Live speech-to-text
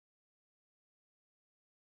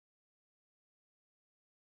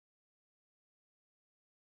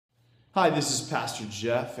Hi, this is Pastor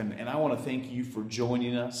Geoff, and I want to thank you for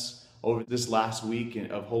joining us over this last week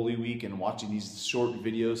of Holy Week and watching these short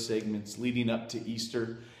video segments leading up to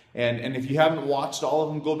Easter. And if you haven't watched all of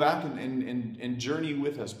them, go back and journey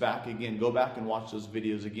with us back again. Go back and watch those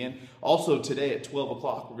videos again. Also, today at 12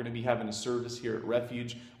 o'clock, we're going to be having a service here at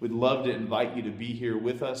Refuge. We'd love to invite you to be here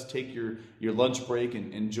with us. Take your lunch break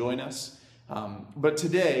and join us. But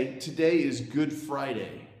today is Good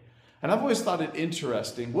Friday. And I've always thought it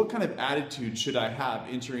interesting, what kind of attitude should I have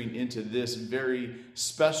entering into this very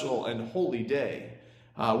special and holy day?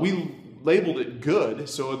 We labeled it good,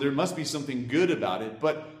 so there must be something good about it,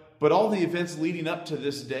 but all the events leading up to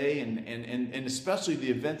this day and especially the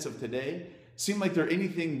events of today seem like they're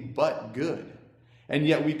anything but good. And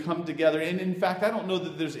yet we come together, and in fact, I don't know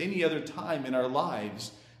that there's any other time in our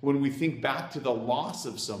lives when we think back to the loss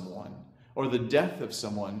of someone or the death of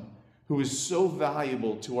someone who is so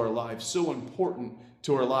valuable to our lives, so important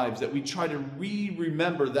to our lives, that we try to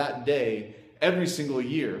remember that day every single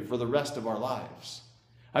year for the rest of our lives.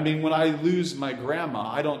 I mean, when I lose my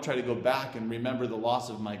grandma, I don't try to go back and remember the loss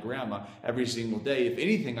of my grandma every single day. If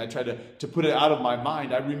anything, I try to put it out of my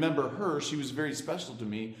mind. I remember her. She was very special to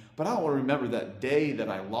me, but I don't want to remember that day that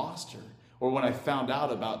I lost her or when I found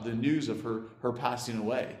out about the news of her passing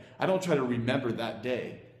away. I don't try to remember that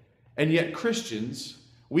day. And yet Christians,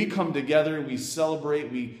 we come together and we celebrate,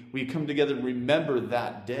 we come together and remember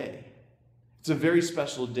that day. It's a very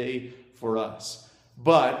special day for us.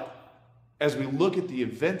 But as we look at the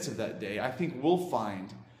events of that day, I think we'll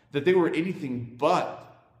find that they were anything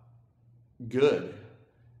but good.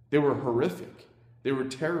 They were horrific. They were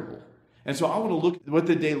terrible. And so I want to look at what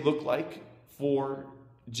the day looked like for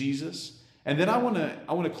Jesus. And then I want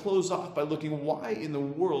to close off by looking, why in the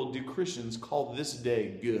world do Christians call this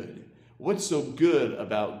day good? What's so good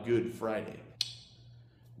about Good Friday?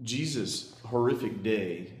 Jesus' horrific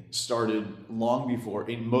day started long before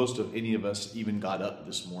most of any of us even got up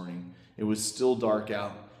this morning. It was still dark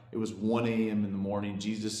out. It was 1 a.m. in the morning.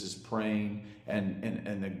 Jesus is praying,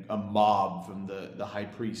 and a mob from the high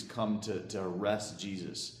priest come to arrest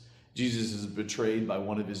Jesus. Jesus is betrayed by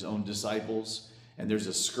one of his own disciples, and there's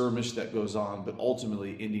a skirmish that goes on, but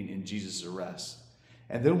ultimately ending in Jesus' arrest.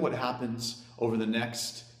 And then what happens over the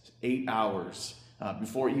next 8 hours,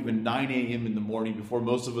 before even 9 a.m. in the morning, before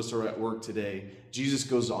most of us are at work today, Jesus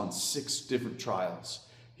goes on 6 different trials.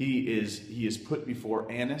 He is put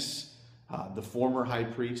before Annas, the former high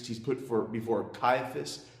priest. He's put before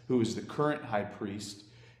Caiaphas, who is the current high priest.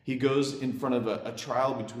 He goes in front of a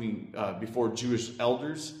trial before Jewish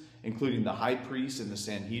elders, including the high priest and the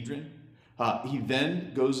Sanhedrin. He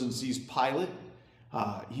then goes and sees Pilate.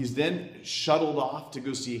 He's then shuttled off to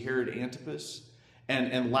go see Herod Antipas.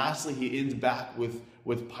 And lastly, he ends back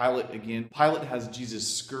with Pilate again. Pilate has Jesus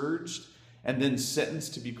scourged and then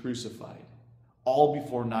sentenced to be crucified, all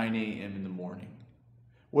before 9 a.m. in the morning.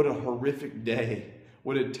 What a horrific day.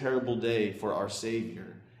 What a terrible day for our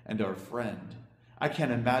Savior and our friend. I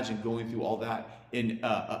can't imagine going through all that in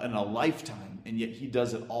a lifetime, and yet he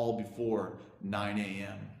does it all before 9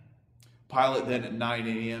 a.m. Pilate then at 9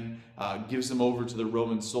 a.m. Gives him over to the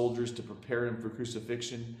Roman soldiers to prepare him for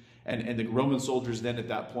crucifixion. And the Roman soldiers then at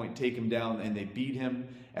that point take him down and they beat him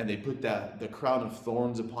and they put the crown of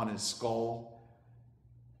thorns upon his skull.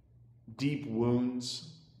 Deep wounds.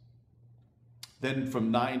 Then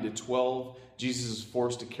from 9 to 12, Jesus is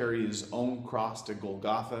forced to carry his own cross to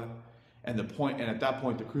Golgotha. And at that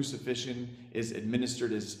point, the crucifixion is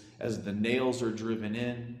administered as the nails are driven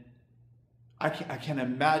in. I can't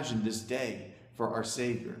imagine this day for our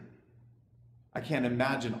Savior. I can't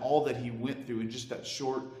imagine all that he went through in just that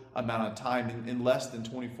short amount of time. In less than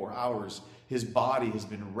 24 hours, his body has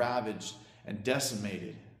been ravaged and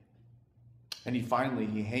decimated. And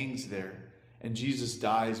he hangs there, and Jesus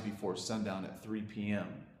dies before sundown at 3 p.m.,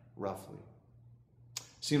 roughly.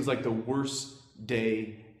 Seems like the worst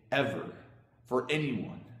day ever for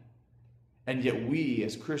anyone. And yet we,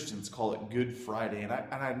 as Christians, call it Good Friday. And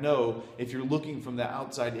I know if you're looking from the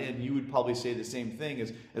outside in, you would probably say the same thing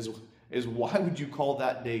as why would you call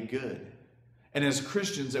that day good? And as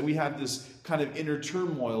Christians, that we have this kind of inner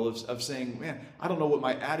turmoil of saying, man, I don't know what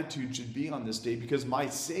my attitude should be on this day because my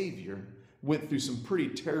Savior went through some pretty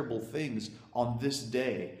terrible things on this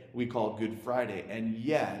day we call Good Friday. And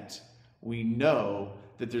yet we know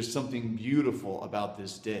that there's something beautiful about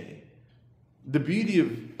this day. The beauty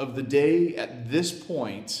of the day at this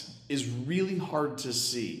point is really hard to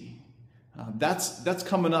see. That's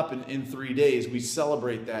coming up in 3 days. We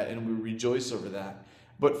celebrate that and we rejoice over that.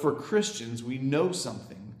 But for Christians, we know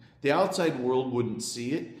something. The outside world wouldn't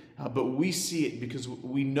see it. But we see it because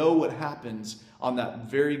we know what happens on that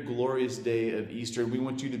very glorious day of Easter. We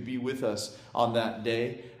want you to be with us on that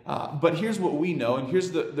day. But here's what we know, and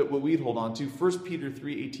here's what we'd hold on to. 1 Peter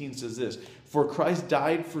 3:18 says this: "For Christ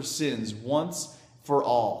died for sins once for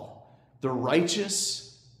all, the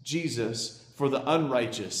righteous, Jesus, for the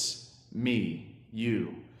unrighteous, me,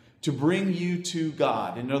 you, to bring you to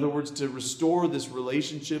God." In other words, to restore this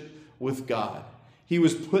relationship with God. He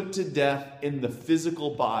was put to death in the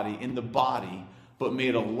physical body, but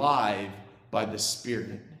made alive by the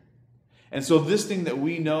Spirit. And so this thing that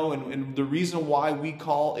we know, and the reason why we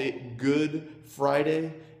call it Good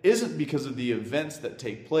Friday, isn't because of the events that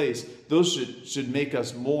take place. Those should make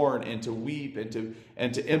us mourn and to weep and to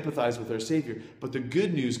empathize with our Savior. But the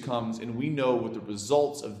good news comes, and we know what the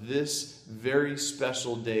results of this very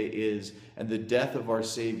special day is, and the death of our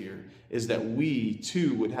Savior, is that we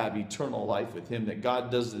too would have eternal life with Him, that God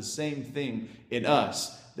does the same thing in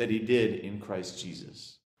us that He did in Christ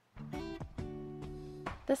Jesus.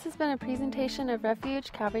 This has been a presentation of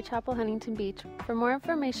Refuge Calvary Chapel, Huntington Beach. For more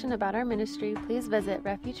information about our ministry, please visit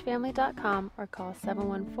refugefamily.com or call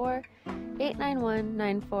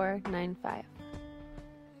 714-891-9495.